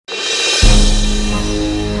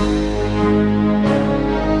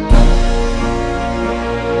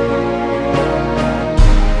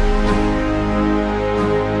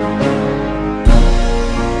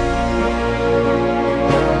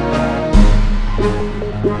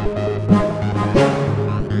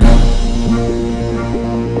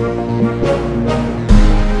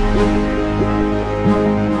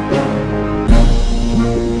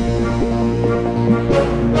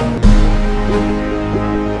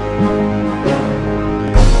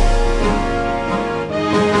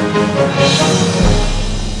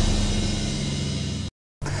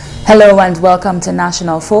Hello and welcome to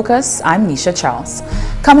National Focus. I'm Nisha Charles.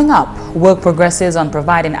 Coming up, work progresses on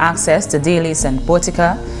providing access to Delices and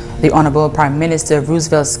Boetica. The Honorable Prime Minister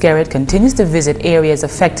Roosevelt Skerrit continues to visit areas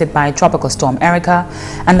affected by Tropical Storm Erika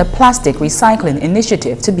and the plastic recycling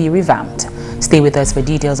initiative to be revamped. Stay with us for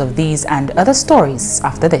details of these and other stories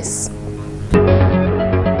after this.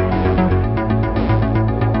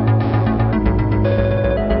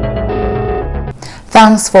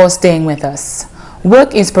 Thanks for staying with us.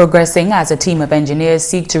 Work is progressing as a team of engineers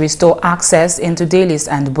seek to restore access into Delices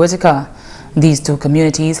and Boetica. These two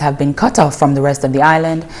communities have been cut off from the rest of the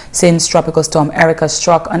island since Tropical Storm Erika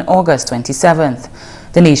struck on August 27th.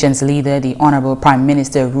 The nation's leader, the Honorable Prime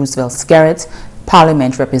Minister Roosevelt Skerrit,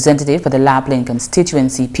 Parliament representative for the Lapland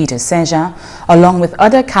constituency Peter Saint-Jean, along with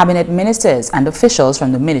other cabinet ministers and officials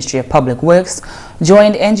from the Ministry of Public Works,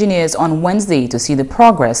 joined engineers on Wednesday to see the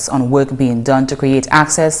progress on work being done to create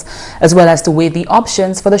access, as well as to weigh the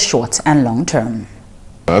options for the short and long term.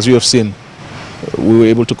 As you have seen, we were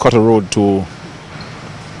able to cut a road to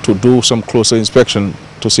do some closer inspection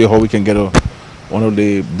to see how we can get one of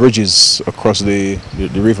the bridges across the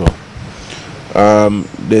river.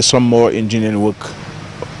 There's some more engineering work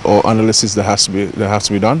or analysis that has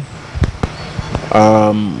to be done.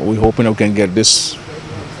 We're hoping we can get this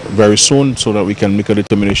very soon so that we can make a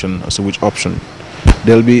determination as to which option.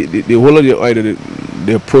 There'll be the whole of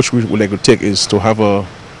the approach we would like to take is to have a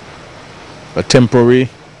temporary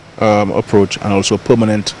approach and also a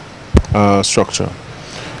permanent structure,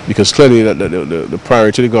 because clearly the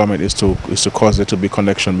priority of the government is to cause there to be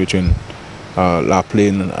connection between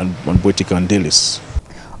Lapland and Boetica and Delices.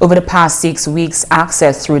 Over the past 6 weeks,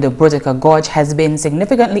 access through the Boetica Gorge has been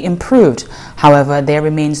significantly improved. However, there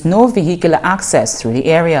remains no vehicular access through the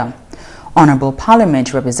area. Honorable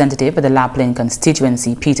Parliament representative for the Lapland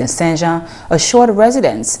constituency Peter Saint-Jean assured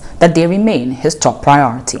residents that they remain his top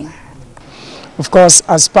priority. Of course,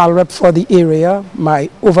 as Pal Rep for the area, my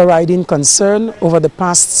overriding concern over the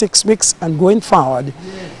past 6 weeks and going forward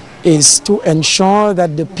is to ensure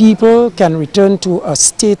that the people can return to a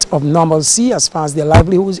state of normalcy as far as their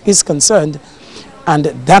livelihood is concerned, and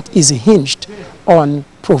that is hinged on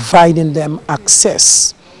providing them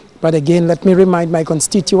access. But again, let me remind my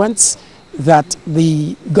constituents that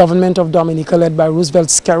the government of Dominica, led by Roosevelt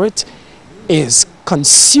Skerrit, is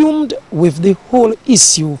consumed with the whole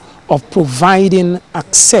issue of providing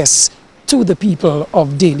access to the people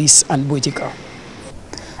of Delices and Boetica.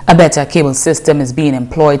 A better cable system is being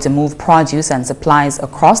employed to move produce and supplies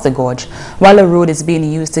across the gorge, while a road is being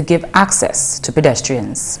used to give access to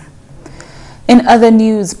pedestrians. In other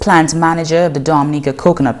news, plant manager of the Dominica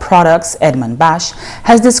Coconut Products, Edmund Bash,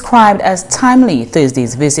 has described as timely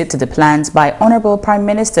Thursday's visit to the plant by Honorable Prime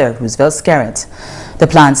Minister Roosevelt Skerrit. The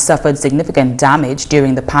plant suffered significant damage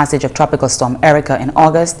during the passage of Tropical Storm Erika in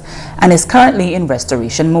August and is currently in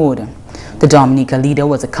restoration mode. The Dominica leader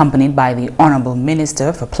was accompanied by the Honorable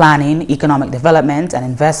Minister for Planning, Economic Development and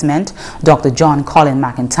Investment, Dr. John Colin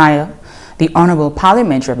McIntyre, the Honorable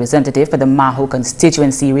Parliament representative for the Maho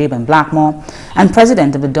constituency, Rayburn Blackmore, and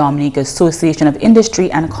President of the Dominica Association of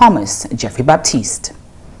Industry and Commerce, Jeffrey Baptiste.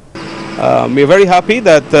 We're very happy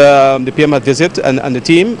that the PM had visited and the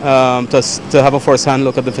team to have a first-hand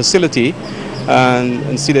look at the facility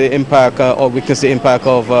and see the impact or witness the impact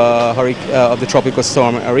of the Tropical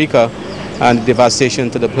Storm Erika and the devastation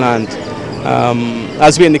to the plant.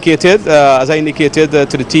 As I indicated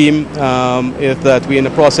to the team, is that we're in the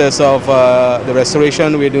process of the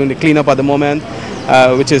restoration. We're doing the cleanup at the moment,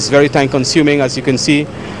 which is very time consuming, as you can see,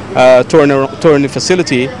 touring the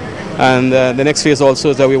facility. And the next phase also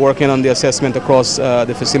is that we're working on the assessment across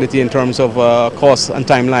the facility in terms of cost and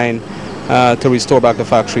timeline to restore back the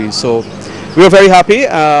factory. So we were very happy,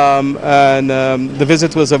 and the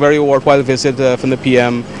visit was a very worthwhile visit from the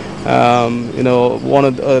PM.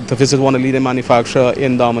 To visit one of the leading manufacturers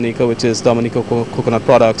in Dominica, which is Dominica Coconut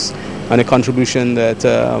Products, and a contribution that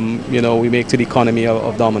we make to the economy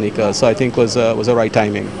of Dominica. So I think was a right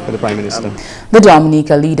timing for the Prime Minister. The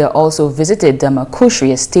Dominica leader also visited the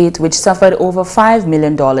Makushri estate, which suffered over $5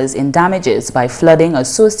 million in damages by flooding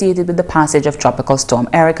associated with the passage of Tropical Storm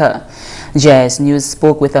Erika. GIS News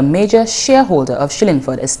spoke with a major shareholder of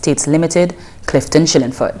Shillingford Estates Limited, Clifton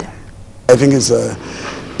Shillingford. I think it's a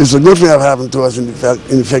good thing that happened to us in the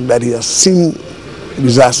fact that he has seen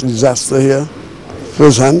disaster here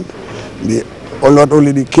firsthand. Not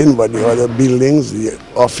only the kin, but the other buildings, the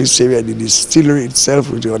office area, the distillery itself,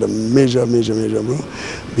 which is a major bro.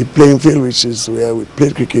 The playing field, which is where we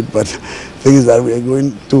play cricket, but the thing is that we're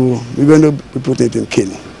going to be putting it in kin.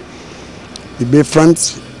 The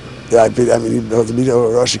bayfront I mean, there was a bit of a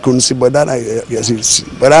rush. He couldn't see, but that I guess he'll see.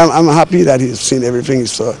 But I'm happy that he's seen everything.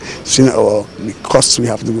 He's seen the costs we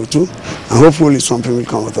have to go to, and hopefully something will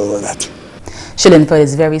come out of that. Shillingford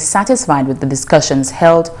is very satisfied with the discussions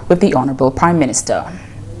held with the Honorable Prime Minister.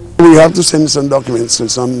 We have to send some documents and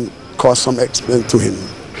some cost, some expense to him.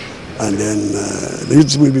 And then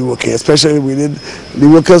we'll be working, especially the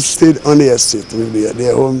workers stayed on the estate.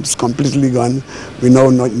 Their homes completely gone. We now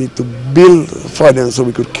not need to build for them so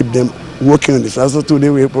we could keep them working on this. As of today,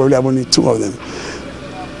 we probably have only 2 of them.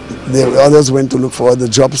 The others went to look for other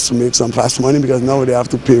jobs to make some fast money because now they have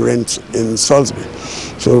to pay rent in Salisbury.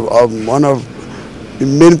 So one of the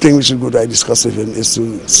main thing we should go to discuss with him is to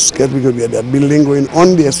we could get that building going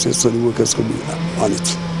on the estate so the workers could be on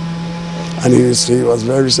it. And he was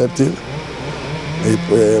very receptive. He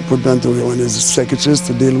put me onto one of his secretaries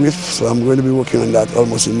to deal with, so I'm going to be working on that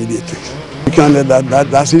almost immediately. We can't let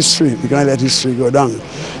that's history. We can't let history go down.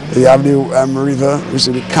 You have the river, which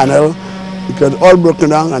is the canal, because all broken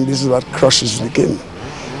down, and this is what crushes the cane.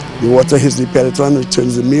 The water hits the peloton,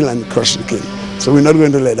 returns the mill, and crushes the cane. So we're not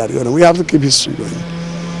going to let that go down. We have to keep history going.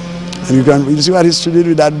 And you see what history did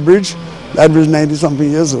with that bridge? That bridge 90-something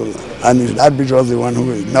years old. And that bridge was the one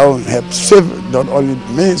who now helped save, not only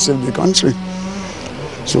may save the country.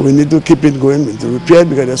 So we need to keep it going, to repair it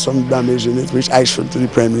because there's some damage in it, which I showed to the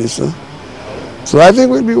Prime Minister. So I think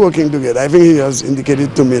we'll be working together. I think he has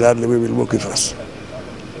indicated to me that we will work with us.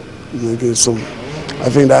 Okay, so I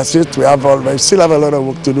think that's it. We still have a lot of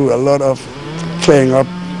work to do, a lot of clearing up.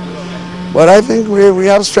 But I think we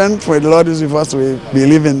have strength, for the Lord is with us, we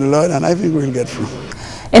believe in the Lord, and I think we'll get through.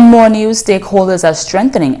 In more news, stakeholders are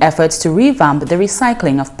strengthening efforts to revamp the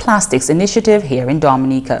recycling of plastics initiative here in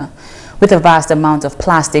Dominica. With a vast amount of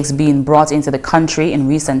plastics being brought into the country in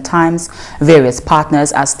recent times, various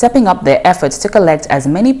partners are stepping up their efforts to collect as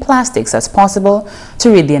many plastics as possible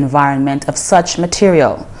to rid the environment of such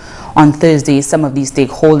material. On Thursday, some of these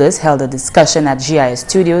stakeholders held a discussion at GIS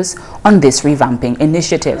Studios on this revamping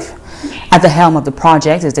initiative. At the helm of the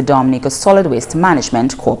project is the Dominica Solid Waste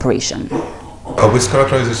Management Corporation. A waste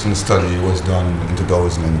characterization study was done in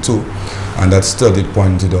 2002, and that study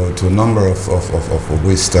pointed out to a number of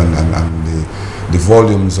waste and the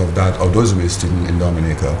volumes of those waste in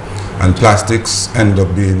Dominica. And plastics end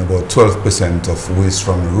up being about 12% of waste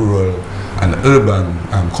from rural and urban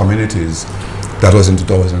communities. That was in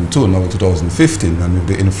 2002, now in 2015, and with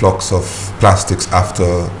the influx of plastics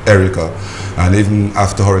after Erika, and even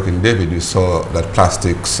after Hurricane David, we saw that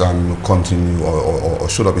plastics continue or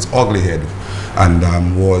showed up its ugly head,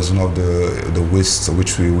 and was one of the wastes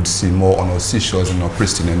which we would see more on our seashores in our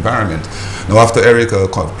pristine environment. Now after Erika,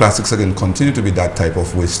 plastics again continue to be that type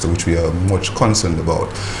of waste which we are much concerned about.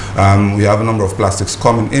 We have a number of plastics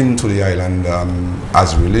coming into the island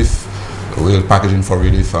as relief. We're packaging for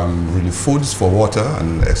relief foods, for water,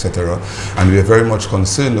 and etc. And we are very much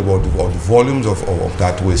concerned about the volumes of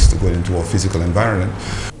that waste going into our physical environment.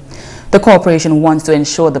 The corporation wants to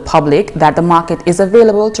ensure the public that the market is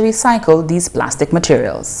available to recycle these plastic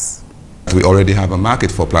materials. We already have a market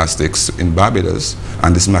for plastics in Barbados,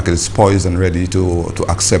 and this market is poised and ready to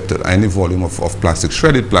accept any volume of plastic,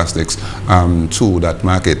 shredded plastics, to that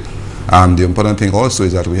market. The important thing also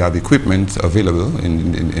is that we have equipment available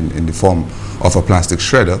in the form of a plastic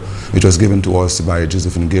shredder, which was given to us by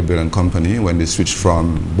Josephine Gabriel and Company when they switched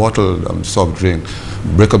from bottled soft drink,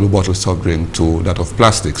 breakable bottled soft drink, to that of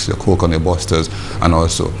plastics, the Coke on the busters, and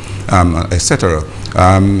also etc.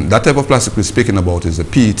 That type of plastic we're speaking about is the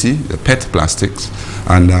PET, the PET plastics,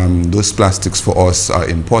 and those plastics for us are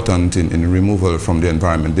important in removal from the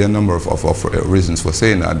environment. There are a number of reasons for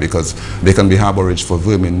saying that, because they can be harborage for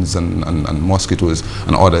vermins and mosquitoes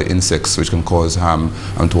and other insects which can cause harm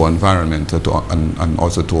to our environment and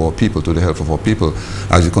also to our people, to the health of our people.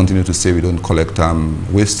 As you continue to say, we don't collect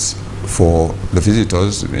wastes for the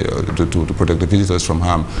visitors, to protect the visitors from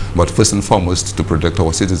harm, but first and foremost to protect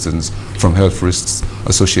our citizens from health risks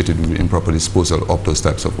associated with improper disposal of those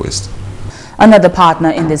types of waste. Another partner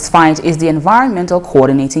in this fight is the Environmental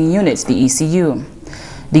Coordinating Unit, the ECU.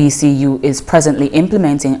 The ECU is presently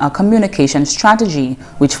implementing a communication strategy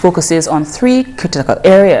which focuses on 3 critical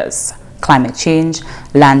areas: climate change,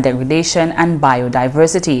 land degradation, and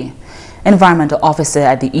biodiversity. Environmental Officer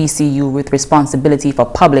at the ECU with responsibility for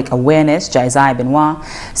public awareness, Jaizai Benoit,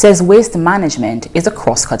 says waste management is a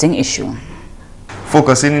cross-cutting issue.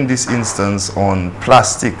 focusing in this instance on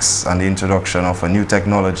plastics and the introduction of a new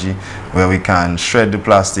technology where we can shred the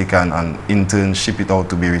plastic and in turn ship it out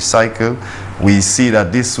to be recycled. We see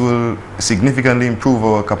that this will significantly improve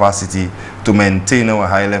our capacity to maintain our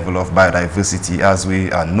high level of biodiversity, as we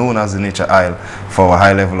are known as the Nature Isle for our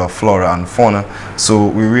high level of flora and fauna. So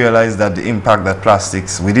we realize that the impact that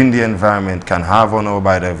plastics within the environment can have on our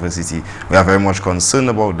biodiversity, we are very much concerned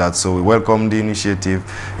about that. So we welcome the initiative,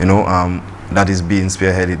 that is being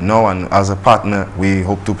spearheaded now, and as a partner we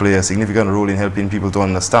hope to play a significant role in helping people to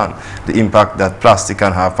understand the impact that plastic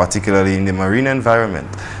can have, particularly in the marine environment.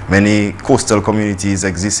 Many coastal communities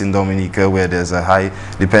exist in Dominica where there's a high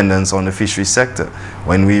dependence on the fishery sector.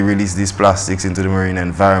 When we release these plastics into the marine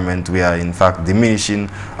environment, we are in fact diminishing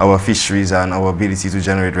our fisheries and our ability to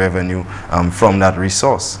generate revenue from that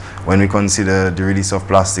resource. When we consider the release of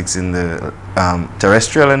plastics in the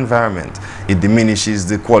terrestrial environment, it diminishes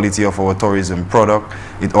the quality of our tourism product.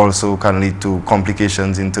 It also can lead to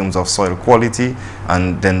complications in terms of soil quality,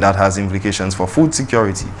 and then that has implications for food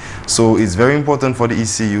security. So it's very important for the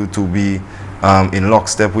ECU to be in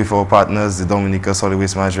lockstep with our partners, the Dominica Solid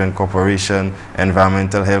Waste Management Corporation,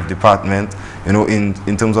 Environmental Health Department,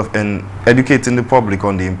 in terms of educating the public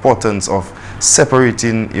on the importance of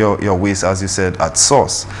separating your waste, as you said, at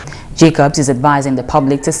source. Jacobs is advising the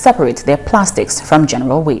public to separate their plastics from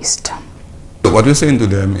general waste. What we're saying to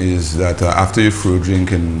them is that after you're through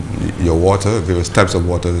drinking your water, various types of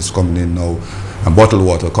water is coming in now, and bottled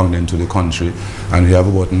water coming into the country, and we have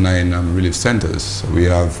about 9 relief centers. We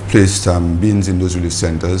have placed bins in those relief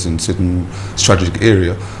centers in certain strategic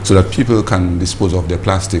area so that people can dispose of their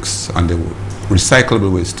plastics and their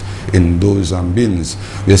recyclable waste in those bins.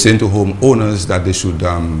 We are saying to homeowners that they should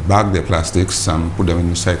bag their plastics and put them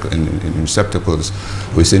in receptacles.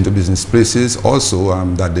 We're saying to business places also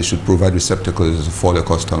that they should provide receptacles for their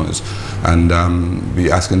customers. And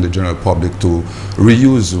we're asking the general public to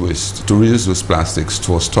reuse waste, to reuse those plastics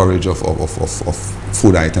for storage of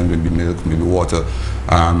food items, maybe milk, maybe water,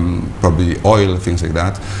 probably oil, things like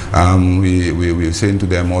that. We're saying to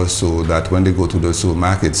them also that when they go to the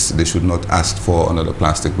supermarkets, they should not ask for another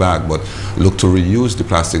plastic bag, but look to reuse the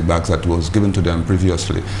plastic bags that was given to them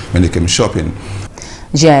previously when they came shopping.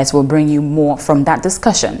 GIS will bring you more from that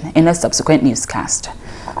discussion in a subsequent newscast.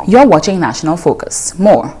 You're watching National Focus.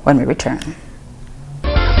 More when we return.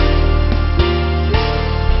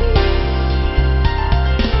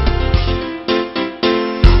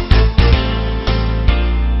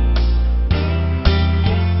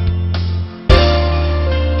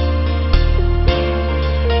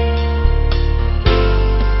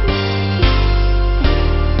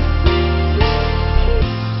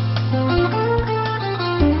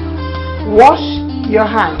 Wash your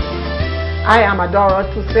hands. I am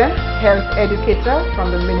Adora Tuse, health educator from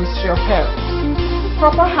the Ministry of Health.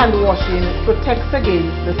 Proper hand washing protects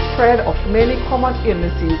against the spread of many common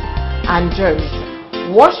illnesses and germs.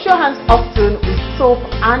 Wash your hands often with soap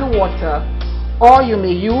and water, or you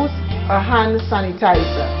may use a hand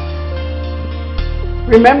sanitizer.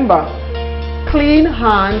 Remember, clean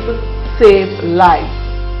hands save lives.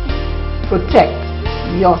 Protect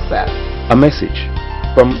yourself. A message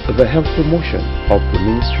from the Health Promotion of the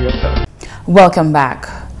Ministry of Health. Welcome back.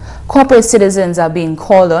 Corporate citizens are being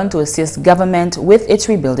called on to assist government with its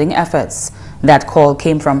rebuilding efforts. That call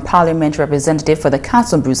came from Parliament representative for the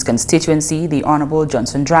Castle Bruce constituency, the Honorable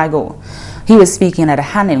Johnson Drago. He was speaking at a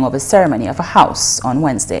handing of a ceremony of a house on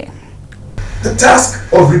Wednesday. The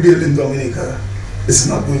task of rebuilding Dominica is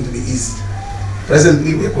not going to be easy.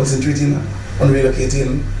 Presently, we are concentrating on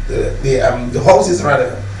relocating the houses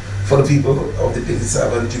rather for the people of the Delices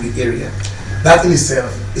and Jubilee area. That in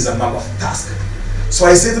itself is a mammoth task. So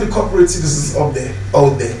I say to the corporate citizens out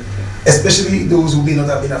there, especially those who may not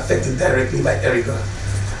have been affected directly by Erika,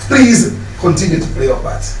 please continue to play your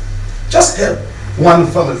part. Just help one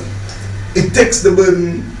family. It takes the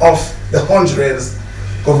burden of the hundreds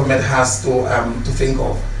government has to think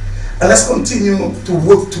of. And let's continue to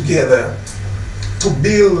work together to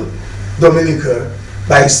build Dominica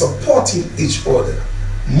by supporting each other.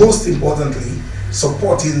 Most importantly,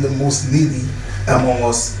 supporting the most needy among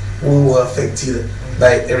us who were affected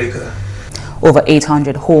by Erika. Over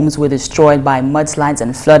 800 homes were destroyed by mudslides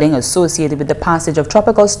and flooding associated with the passage of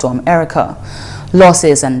Tropical Storm Erika.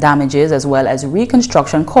 Losses and damages as well as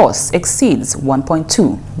reconstruction costs exceeds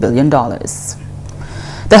 $1.2 billion.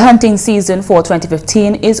 The hunting season for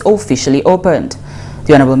 2015 is officially opened.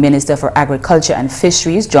 The Honorable Minister for Agriculture and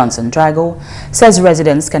Fisheries, Johnson Drago, says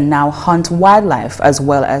residents can now hunt wildlife as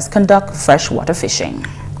well as conduct freshwater fishing.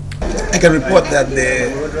 I can report that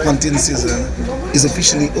the hunting season is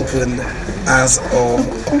officially opened as of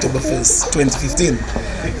October 1st, 2015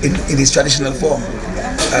 in its traditional form.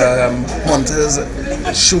 Hunters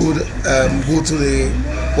should go to the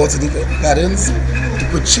Boetica gardens to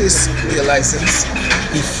purchase their license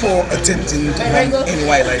before attempting to hunt any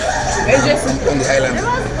wildlife on the island.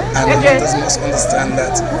 And hunters must understand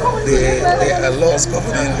that there are laws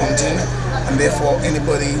governing hunting, and therefore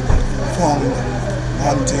anybody found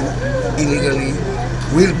hunting illegally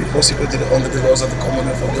will be prosecuted under the laws of the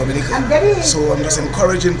Commonwealth of Dominica. So I'm just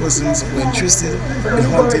encouraging persons who are interested in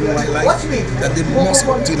hunting wildlife that they must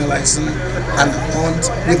obtain a license and hunt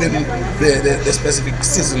within the specific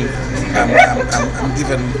season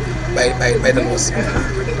given by the laws.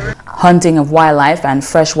 Hunting of wildlife and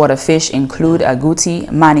freshwater fish include agouti,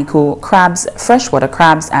 manico, crabs, freshwater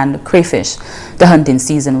crabs, and crayfish. The hunting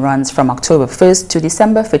season runs from October 1st to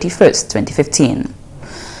December 31st, 2015.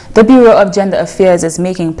 The Bureau of Gender Affairs is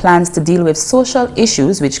making plans to deal with social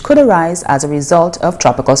issues which could arise as a result of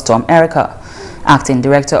Tropical Storm Erika. Acting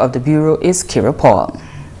Director of the Bureau is Kira Paul.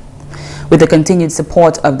 With the continued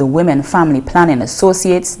support of the Women Family Planning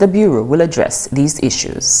Associates, the Bureau will address these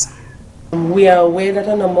issues. We are aware that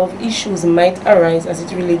a number of issues might arise as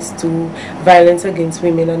it relates to violence against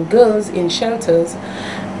women and girls in shelters,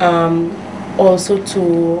 also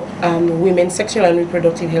to women's sexual and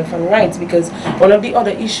reproductive health and rights, because one of the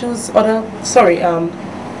other issues,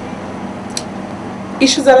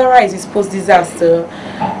 issues that arise is post-disaster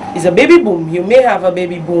is a baby boom. You may have a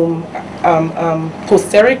baby boom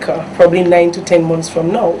post-Erika, probably 9 to 10 months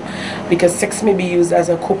from now, because sex may be used as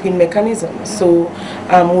a coping mechanism. So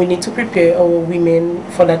we need to prepare our women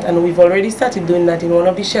for that, and we've already started doing that in one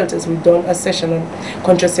of the shelters. We've done a session on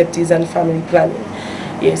contraceptives and family planning.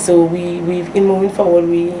 Yeah, so in moving forward,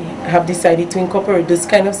 we have decided to incorporate this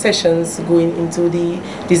kind of sessions going into the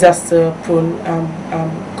disaster-prone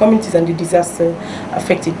communities and the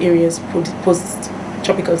disaster-affected areas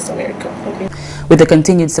post-Tropical Storm Erika. Okay. With the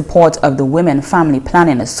continued support of the Women Family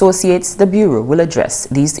Planning Associates, the Bureau will address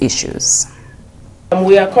these issues.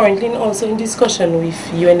 We are currently also in discussion with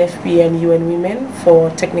UNFPA and UN Women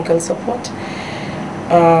for technical support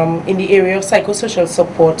in the area of psychosocial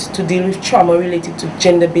support to deal with trauma related to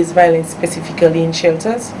gender-based violence, specifically in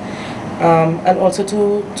shelters, and also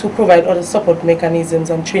to provide other support mechanisms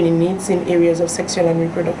and training needs in areas of sexual and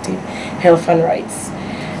reproductive health and rights.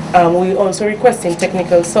 We also requesting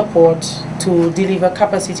technical support to deliver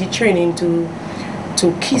capacity training to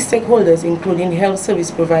key stakeholders, including health service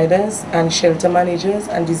providers and shelter managers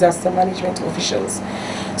and disaster management officials,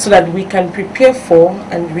 so that we can prepare for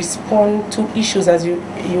and respond to issues, as you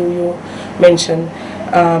mentioned,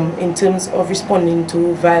 in terms of responding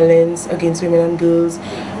to violence against women and girls,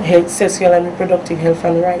 sexual and reproductive health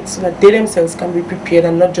and rights, so that they themselves can be prepared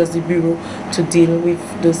and not just the Bureau to deal with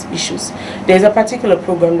those issues. There's a particular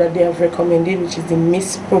program that they have recommended, which is the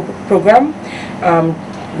MISS program,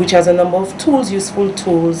 which has a number of tools, useful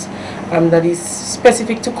tools, that is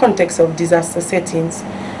specific to context of disaster settings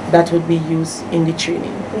that would be used in the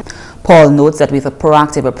training. Paul notes that with a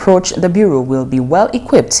proactive approach, the Bureau will be well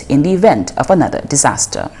equipped in the event of another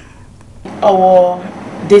disaster. Our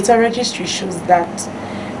data registry shows that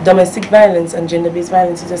domestic violence and gender-based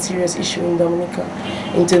violence is a serious issue in Dominica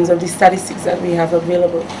in terms of the statistics that we have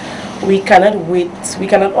available. We cannot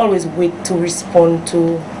always wait to respond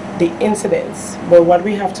to the incidents, but what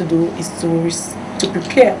we have to do is to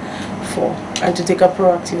prepare for and to take a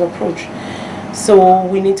proactive approach. So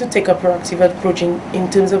we need to take a proactive approach in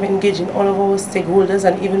terms of engaging all of our stakeholders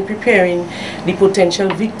and even preparing the potential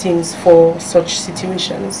victims for such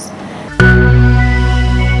situations.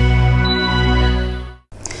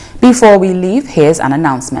 Before we leave, here's an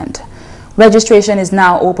announcement. Registration is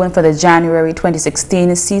now open for the January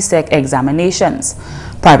 2016 CSEC examinations.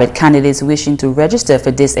 Private candidates wishing to register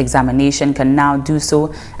for this examination can now do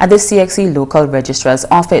so at the CXC Local Registrar's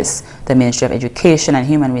Office, the Ministry of Education and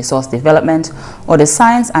Human Resource Development, or the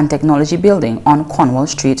Science and Technology Building on Cornwall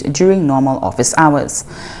Street during normal office hours.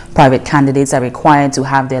 Private candidates are required to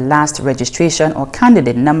have their last registration or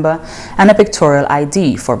candidate number and a pictorial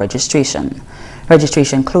ID for registration.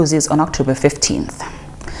 Registration closes on October 15th.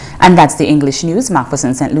 And that's the English news.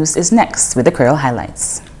 McPherson St. Luce is next with the Creole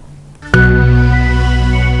highlights.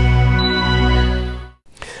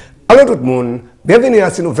 Allô tout le monde, bienvenue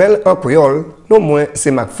à cette nouvelle en créole. Non moins,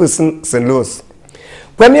 c'est McPherson St. Luce.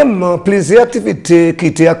 Premièrement, plusieurs activités qui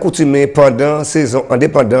étaient accoutumées pendant la saison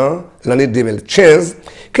indépendante l'année 2015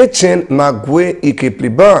 que tiennent Magoué et qui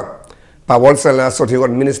plus bas. Parole cela sortie du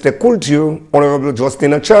ministre de la Culture, Honorable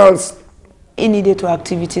Justina Charles. Une des trois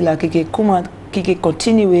activités là qui qui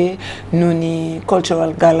continue, nous ni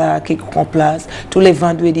cultural gala qui en place. Tous les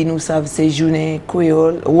vendredis, nous savons ces journées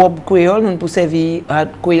créole, robe créole, nous pour servir à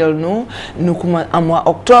créole nous commençons en mois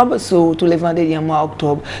octobre, so tous les vendredis en mois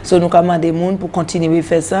octobre. So nous commandons des monde pour continuer à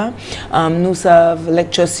faire ça. Nous savons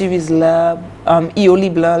lecture series là, IO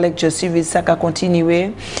Libre lecture series ça qui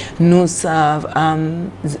continuer. Nous savons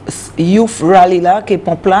youth rally là qui est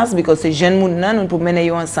en place parce que c'est jeunes monde là, nous pour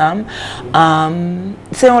mener ensemble.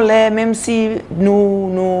 C'est on l'est même si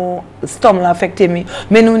nous storm l'a affecté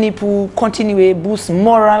mais nous ni pour continuer boost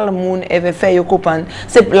moral moun et faire yo copain.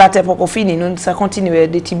 C'est la terre pour fini, nous ça continuer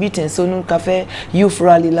des tibetans, so nous qu'a fait youth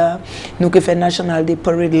rally là, nous qu'a fait national day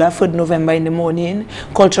parade là 4 November in the morning,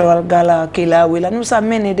 cultural gala qui là où là nous ça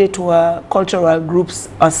mené des trois cultural groups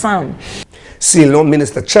ensemble. Selon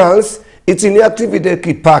ministre Charles, c'est une activité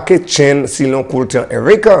qui paquet chaîne selon culture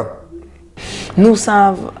Erika. Nous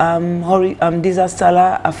savons désastre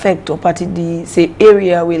là affecte en partie de ces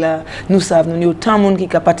areas où là nous savons nous autant de monde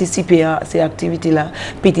qui a participé à ces activités là,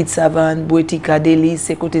 Petite Savane, Boetica, Delices,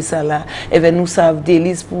 c'est côté ça là. Et bien nous savons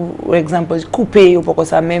Delices pour exemple couper ou pour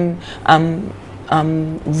ça même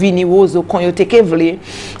vini rose quand yo te kevle.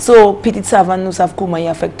 So Petite Savane nous savons comment y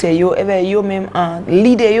affecté yo et bien yo même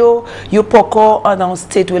leader yo poko dans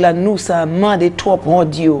state où là nous ça mandé trop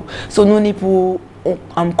audio. So nous ni pour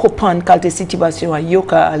comprendre quelle situation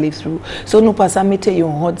yoka aller through. So nous pas à mettre yo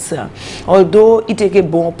hot ça. Although it était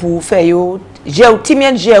bon pour faire yo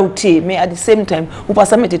mais at the same time ou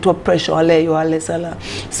pas à mettre trop pressure aller ça là.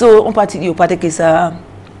 So on partit yo pas que ça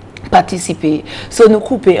participer. So nous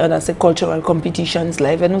couper dans ces cultural competitions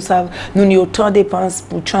là et nous savons nous y autant dépenses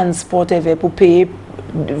pour transport et pour payer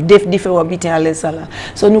différents bitins à l'aise là.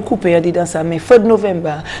 So nous couper dans ça mais 4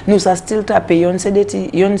 November nous ça still taper on c'est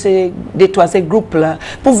des trois ces groupes là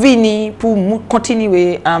pour venir pour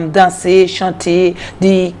continuer à danser, chanter,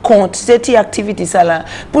 des contes, cette activité ça là.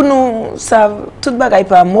 Pour nous ça toute bagaille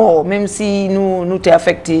pas mort même si nous t'es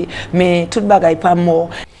affecté mais toute bagaille pas mort.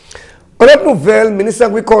 Autre nouvelle, ministre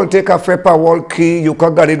agriculture qui a fait parole qui a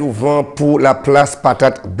gardé devant pour la place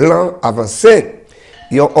patate blanc avancée.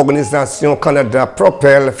 L'organisation Canada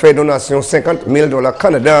Propel fait donation $50 000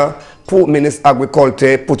 Canada pour le ministre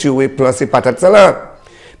agriculture pour tuer plan ces patates là.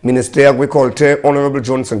 Ministère agriculture Honorable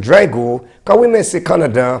Johnson Drago qui remercie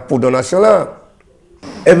Canada pour donation là.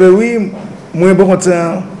 Eh bien oui, moi bon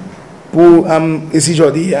content pour ici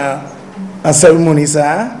aujourd'hui en cérémonie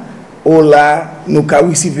ça où là nous avons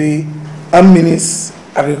reçu un ministre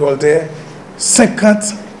agriculture 50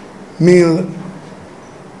 000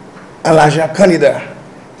 à l'argent Canada.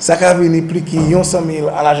 Ça a venu plus que 100 000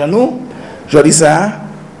 à l'argent nous. Je dis ça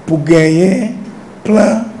pour gagner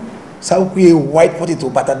plein ça ou white potato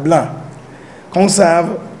patate blanc. Comme ça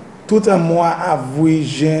tout un mois avant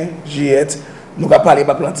juillet nous avons parlé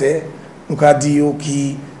de planter, nous avons dit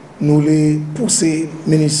que nous les pousser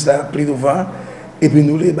ministre plus devant et puis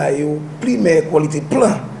nous les bailler plus meilleure qualité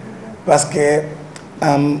plein parce que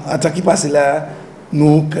en tant que passé là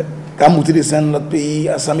nous avons monté descendre notre pays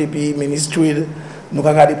ensemble et puis ministre nous avons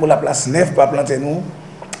regardé pour la place 9 pour planter nous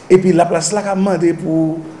et puis la place là a demandé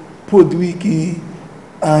pour produits qui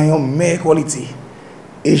ont une meilleure qualité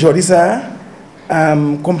et je dis ça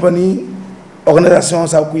compagnie organisation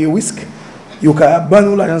ça qui risque yo ka ban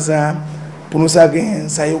nous l'argent ça pour nous ça gain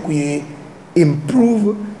ça yo qui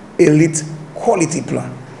improve elite quality plan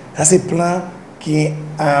ça c'est plan qui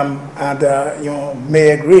a un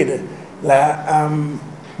meilleur grade là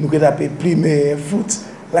nous que taper plus meilleur fruit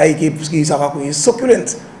là qui ça va succulent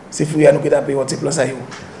c'est fruit nous que taper autre plan ça yo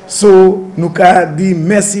so nous ka dit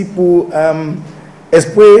merci pour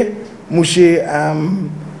esprit monsieur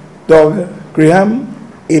Doug Graham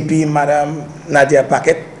et puis madame Nadia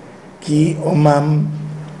Paquet qui ont même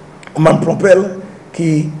Propel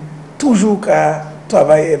qui toujours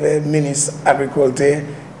travaille avec le ministre agriculture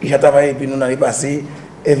qui a travaillé puis nous l'année passée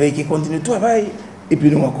et qui continue de travailler et puis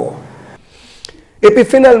nous encore. Et puis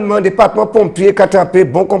finalement, le département pompier qui a tapé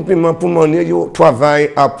bon compliment pour mener le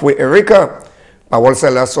travail après Erika. Parole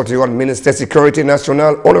celle-là sortie du ministère de la Sécurité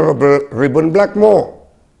nationale, Honorable Ribbon Blackmore.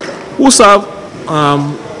 Vous savez, le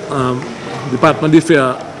département des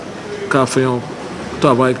Affaires a fait un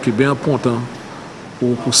travail qui est bien important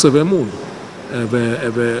pour sauver le monde,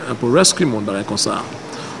 pour rescuer le monde comme ça.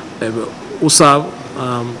 Vous savez,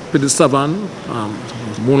 Petite Savane,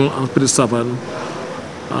 Petite Savane,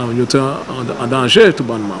 il était en danger tout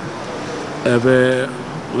bonnement.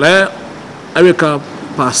 Là, avec un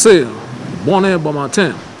passé, bon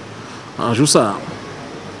matin, un jour ça.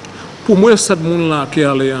 Pour moi, ce monde-là qui est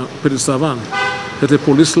allé en Petite Savane, c'était la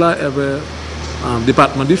police là, il y avait un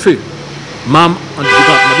département des faits. Même un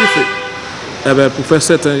département des faits. Pour faire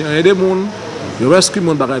certains, il y a des gens yo rescue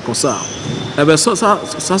mon bagay comme ça. Eh ben ça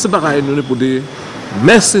c'est bagay nous pour dire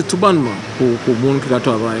merci tout bonnement pour monde qui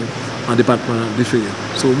travaille en département différent.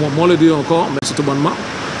 So moi le dire encore merci tout bonnement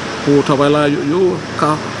pour travail là yo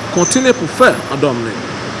continuer pour faire en Dominique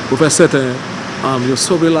pour faire certain yo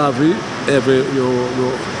sauver la vie et yo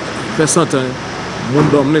faire certain monde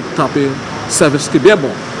Dominique taper service qui est bien bon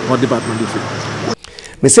pour le département différent.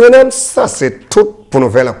 Messieurs, mesdames, ça c'est tout pour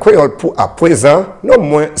Nouvelle Créole pour à présent. Non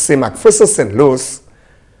moins, c'est McPherson St. Luce.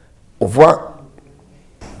 Au revoir.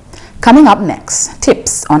 Coming up next,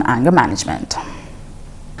 tips on anger management.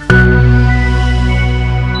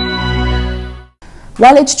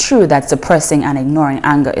 While it's true that suppressing and ignoring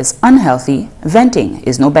anger is unhealthy, venting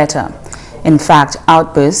is no better. In fact,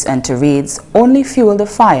 outbursts and tirades only fuel the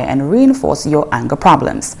fire and reinforce your anger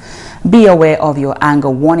problems. Be aware of your anger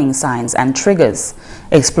warning signs and triggers.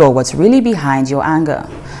 Explore what's really behind your anger.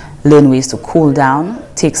 Learn ways to cool down,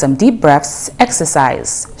 take some deep breaths,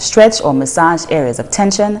 exercise, stretch or massage areas of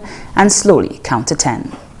tension, and slowly count to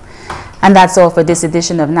 10. And that's all for this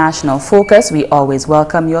edition of National Focus. We always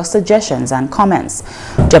welcome your suggestions and comments.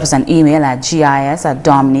 Drop us an email at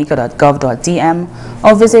gis@dominica.gov.dm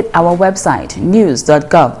or visit our website,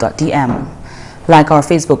 news.gov.dm. Like our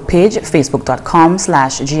Facebook page,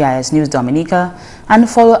 facebook.com/GIS News Dominica, and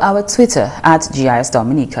follow our Twitter at GIS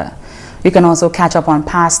Dominica. You can also catch up on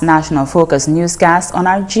past National Focus newscasts on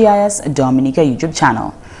our GIS Dominica YouTube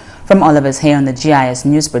channel. From all of us here on the GIS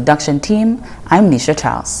News production team, I'm Nisha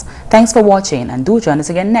Charles. Thanks for watching and do join us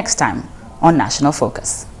again next time on National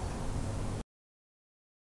Focus.